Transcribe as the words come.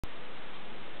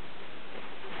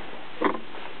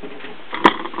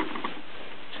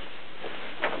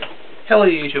Hello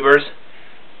YouTubers,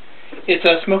 it's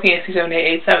Smoking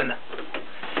 86787,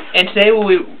 and today we'll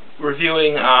be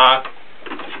reviewing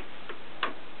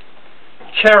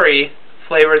Cherry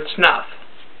Flavored Snuff.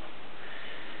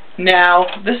 Now,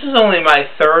 this is only my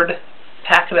third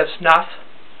packet of snuff.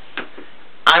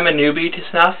 I'm a newbie to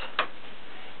snuff,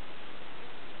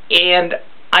 and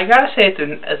I gotta say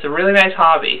it's a really nice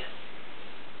hobby.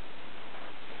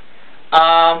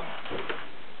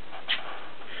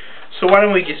 So why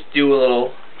don't we just do a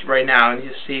little right now and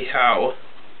just see how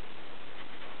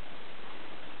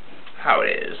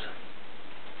it is.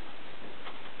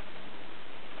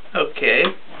 Okay.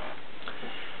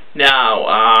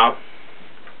 Now,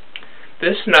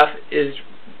 this snuff is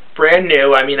brand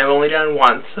new. I mean, I've only done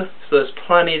once, so there's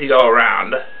plenty to go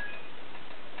around.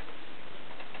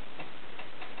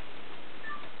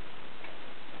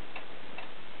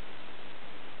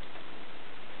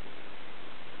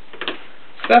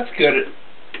 That's good.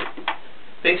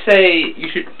 They say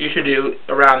you should do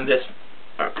around this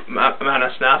amount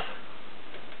of snuff,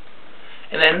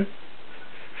 and then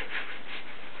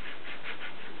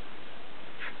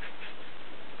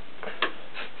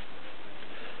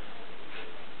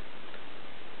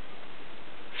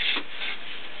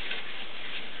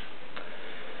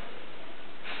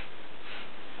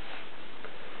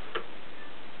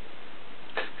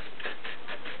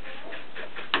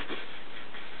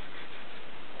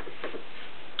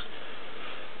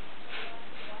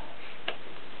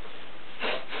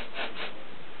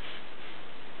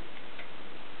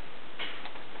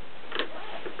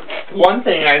one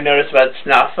thing I've noticed about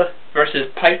snuff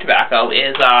versus pipe tobacco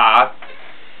is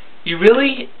you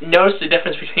really notice the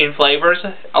difference between flavors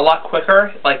a lot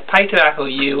quicker. Like pipe tobacco,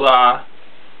 you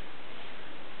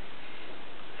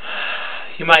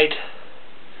might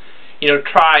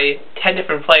try 10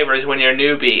 different flavors when you're a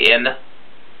newbie, and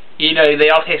they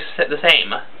all taste the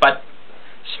same. But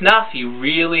snuff, you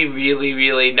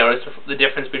really notice the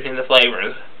difference between the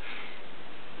flavors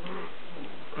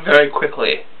very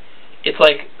quickly. It's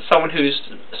like someone who's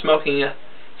smoking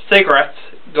cigarettes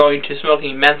going to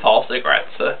smoking menthol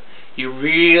cigarettes. You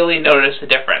really notice the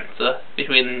difference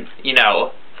between,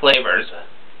 flavors.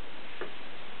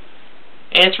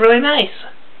 And it's really nice.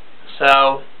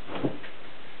 So,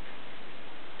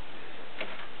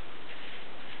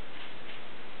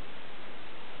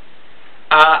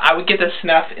 I would give this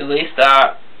snuff at least,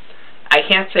 I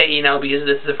can't say, because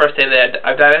this is the first day that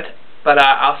I've done it, but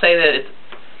I'll say that it's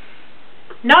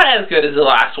not as good as the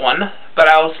last one, but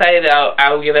I will say that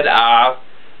I will give it a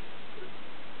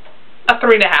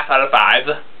 3.5 out of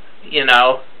 5.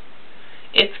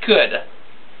 It's good.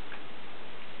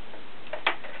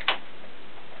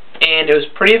 And it was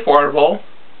pretty affordable.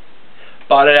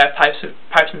 Bought it at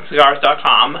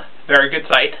pipesandcigars.com. Very good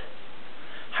site.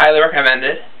 Highly recommend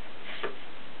it.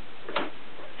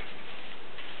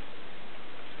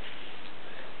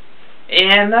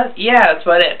 And yeah, that's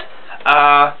about it.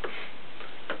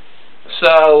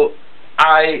 So,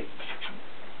 I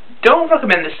don't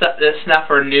recommend this snuff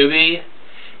for a newbie,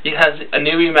 because a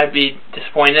newbie might be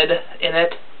disappointed in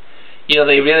it.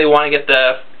 They really want to get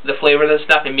the flavor of the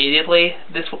snuff immediately.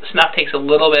 This snuff takes a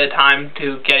little bit of time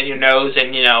to get in your nose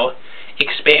and,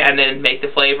 expand and make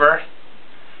the flavor.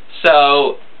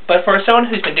 So, but for someone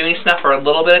who's been doing snuff for a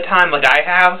little bit of time, like I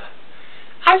have,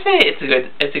 I'd say it's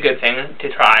a good thing to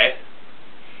try.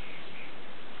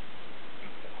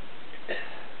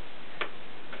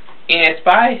 And it's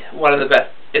by one of the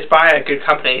best. It's by a good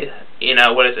company.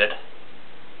 What is it?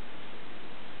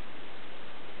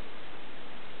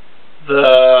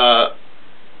 The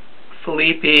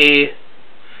Felipe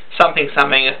something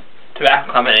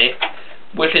tobacco company,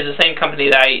 which is the same company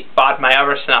that I bought my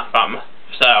other snuff from.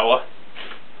 So,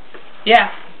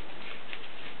 yeah,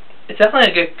 it's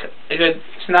definitely a good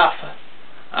snuff.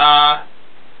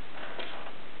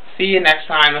 See you next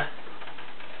time.